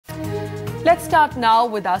Let's start now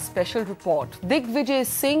with our special report. Digvijay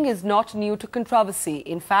Singh is not new to controversy.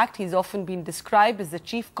 In fact, he's often been described as the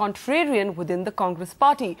chief contrarian within the Congress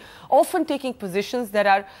party, often taking positions that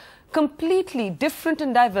are completely different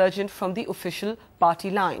and divergent from the official party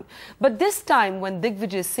line. But this time, when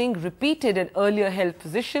Digvijay Singh repeated an earlier held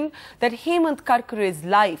position that Hemant Karkare's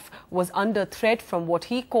life was under threat from what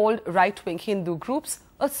he called right-wing Hindu groups,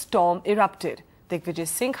 a storm erupted. Digvijay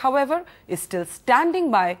Singh, however, is still standing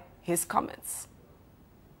by his comments.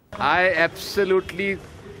 I absolutely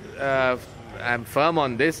am firm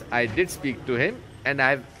on this. I did speak to him and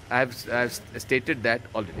I've stated that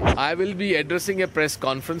already. I will be addressing a press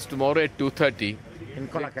conference tomorrow at 2:30 in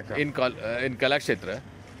Kalakshetra.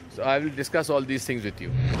 So I will discuss all these things with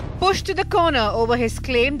you. Pushed to the corner over his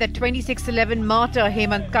claim that 2611 martyr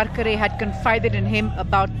Hemant Karkare had confided in him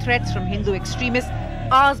about threats from Hindu extremists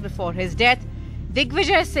hours before his death,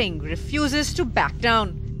 Digvijay Singh refuses to back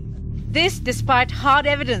down. This despite hard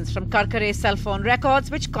evidence from Karkare's cell phone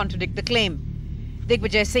records which contradict the claim.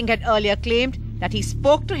 Digvijay Singh had earlier claimed that he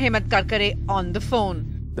spoke to Hemant Karkare on the phone.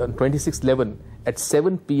 On 26/11 at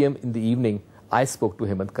 7 p.m. in the evening, I spoke to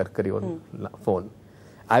Hemant Karkare on phone.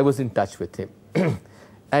 I was in touch with him.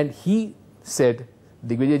 And he said,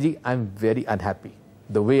 Digvijay ji, I'm very unhappy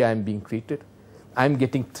the way I'm being treated. I'm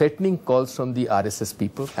getting threatening calls from the RSS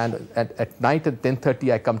people, and at night at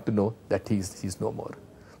 10:30 I come to know that he's no more.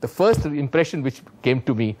 The first impression which came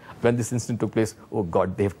to me when this incident took place, oh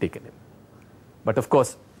God, they have taken him. But of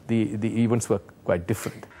course, the events were quite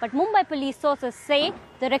different. But Mumbai police sources say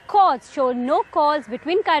the records show no calls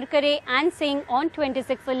between Karkare and Singh on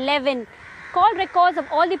 26/11. Call records of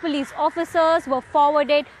all the police officers were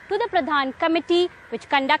forwarded to the Pradhan committee, which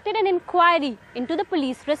conducted an inquiry into the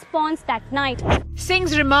police response that night.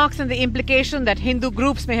 Singh's remarks and the implication that Hindu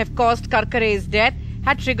groups may have caused Karkare's death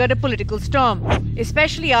had triggered a political storm,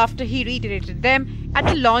 especially after he reiterated them at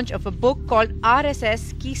the launch of a book called RSS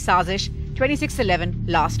Ki Sazish 2611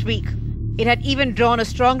 last week. It had even drawn a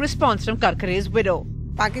strong response from Karkare's widow.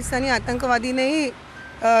 Pakistani आतंकवादी ने ही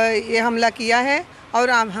ये हमला किया है और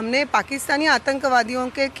हमने पाकिस्तानी आतंकवादियों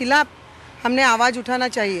के खिलाफ हमने आवाज़ उठाना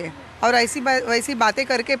चाहिए और वैसी बातें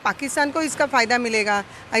करके पाकिस्तान को इसका फायदा मिलेगा,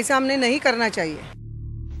 ऐसा हमने नहीं करना चाहिए.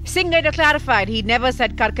 Singh later clarified he never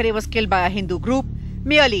said Karkare was killed by a Hindu group,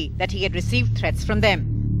 merely that he had received threats from them.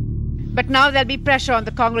 But now there'll be pressure on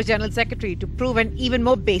the Congress General Secretary to prove an even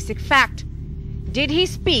more basic fact. Did he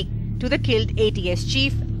speak to the killed ATS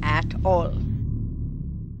chief at all?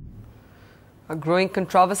 A growing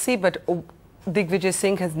controversy, but Digvijay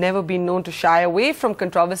Singh has never been known to shy away from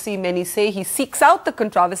controversy. Many say he seeks out the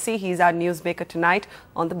controversy. He's our newsmaker tonight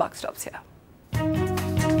on the Buck Stops here.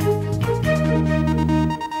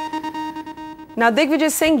 Now, Digvijay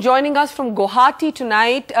Singh joining us from Guwahati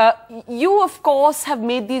tonight. You, of course, have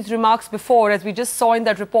made these remarks before. As we just saw in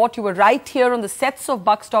that report, you were right here on the sets of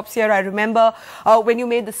Buck Stops here. I remember when you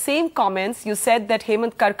made the same comments, you said that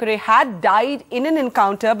Hemant Karkare had died in an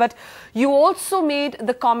encounter, but you also made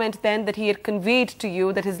the comment then that he had conveyed to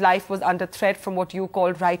you that his life was under threat from what you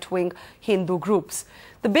called right-wing Hindu groups.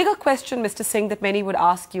 The bigger question, Mr. Singh, that many would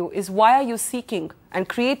ask you is why are you seeking and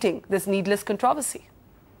creating this needless controversy?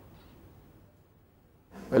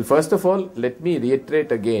 Well, first of all, let me reiterate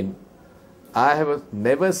again, I have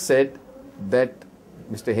never said that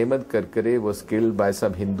Mr. Hemant Karkare was killed by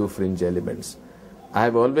some Hindu fringe elements. I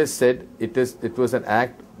have always said it was an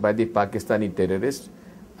act by the Pakistani terrorists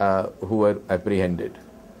who were apprehended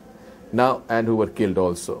now and who were killed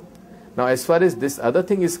also. Now, as far as this other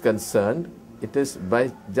thing is concerned, it is by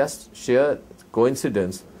just sheer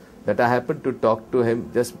coincidence that I happened to talk to him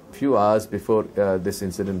just few hours before this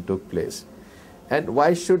incident took place. And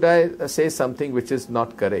why should I say something which is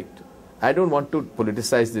not correct? I don't want to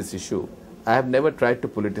politicize this issue. I have never tried to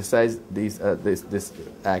politicize this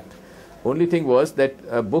act. Only thing was that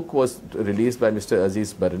a book was released by Mr.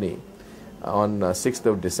 Aziz Barni on 6th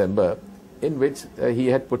of December, in which he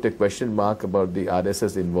had put a question mark about the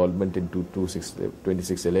RSS involvement in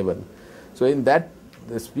 2611. So in that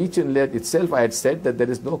speech itself, I had said that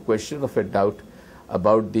there is no question of a doubt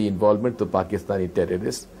about the involvement of Pakistani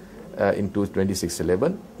terrorists in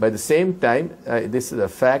 2611. By the same time, this is a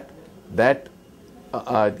fact that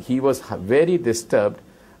he was very disturbed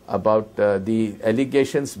about the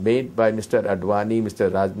allegations made by Mr. Advani, Mr.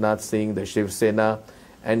 Rajnath Singh, the Shiv Sena,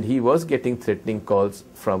 and he was getting threatening calls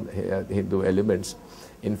from Hindu elements.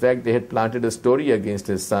 In fact, they had planted a story against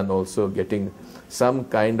his son also, getting some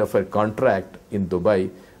kind of a contract in Dubai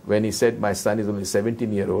when he said, my son is only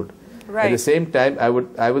 17-year-old. Right. At the same time, I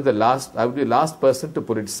would be the last person to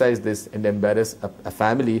politicize this and embarrass a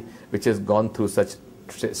family which has gone through such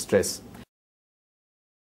stress.